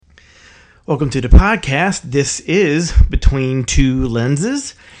Welcome to the podcast. This is Between Two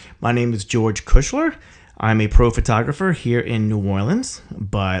Lenses. My name is George Kushler. I'm a pro photographer here in New Orleans,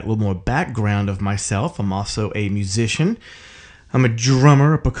 but a little more background of myself. I'm also a musician. I'm a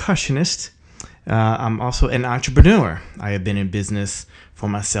drummer, a percussionist. I'm also an entrepreneur. I have been in business for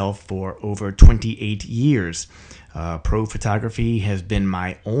myself for over 28 years. Pro photography has been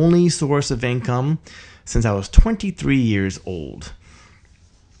my only source of income since I was 23 years old.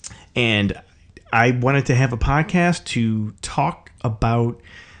 And I wanted to have a podcast to talk about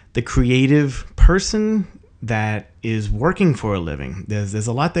the creative person that is working for a living. There's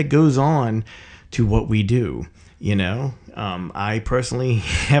a lot that goes on to what we do, you know. I personally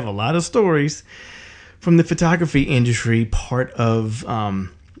have a lot of stories from the photography industry, part of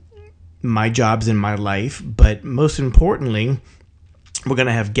my jobs in my life. But most importantly, we're going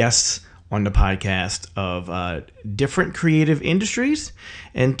to have guests on the podcast of different creative industries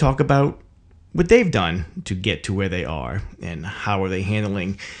and talk about what they've done to get to where they are and how are they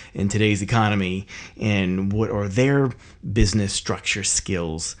handling in today's economy and what are their business structure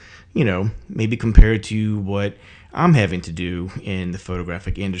skills, you know, maybe compared to what I'm having to do in the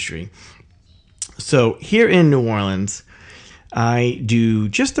photographic industry. So here in New Orleans, I do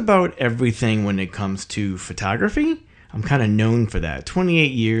just about everything when it comes to photography. I'm kind of known for that.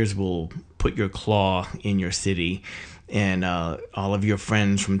 28 years will put your claw in your city, and all of your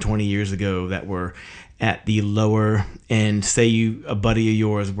friends from 20 years ago that were at the lower end, say a buddy of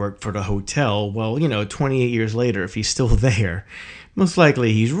yours worked for the hotel. Well, 28 years later, if he's still there, most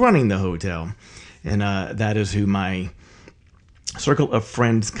likely he's running the hotel. And that is who my circle of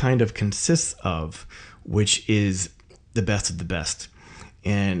friends kind of consists of, which is the best of the best.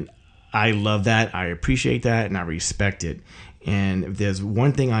 And I love that. I appreciate that, and I respect it. And if there's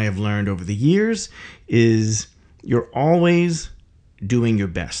one thing I have learned over the years is you're always doing your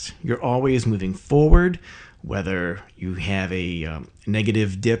best. You're always moving forward, whether you have a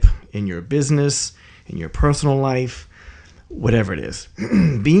negative dip in your business, in your personal life, whatever it is.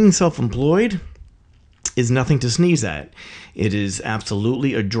 Being self-employed is nothing to sneeze at. It is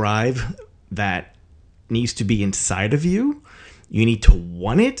absolutely a drive that needs to be inside of you. You need to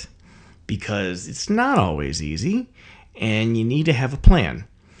want it, because it's not always easy, and you need to have a plan.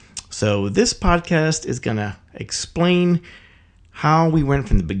 So this podcast is going to explain how we went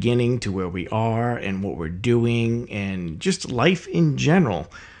from the beginning to where we are and what we're doing, and just life in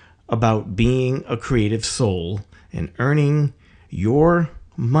general, about being a creative soul and earning your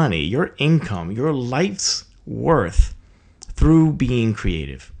money, your income, your life's worth through being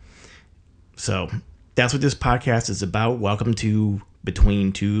creative. So that's what this podcast is about. Welcome to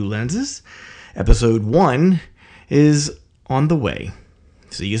Between Two Lenses. Episode 1 is on the way.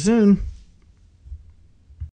 See you soon.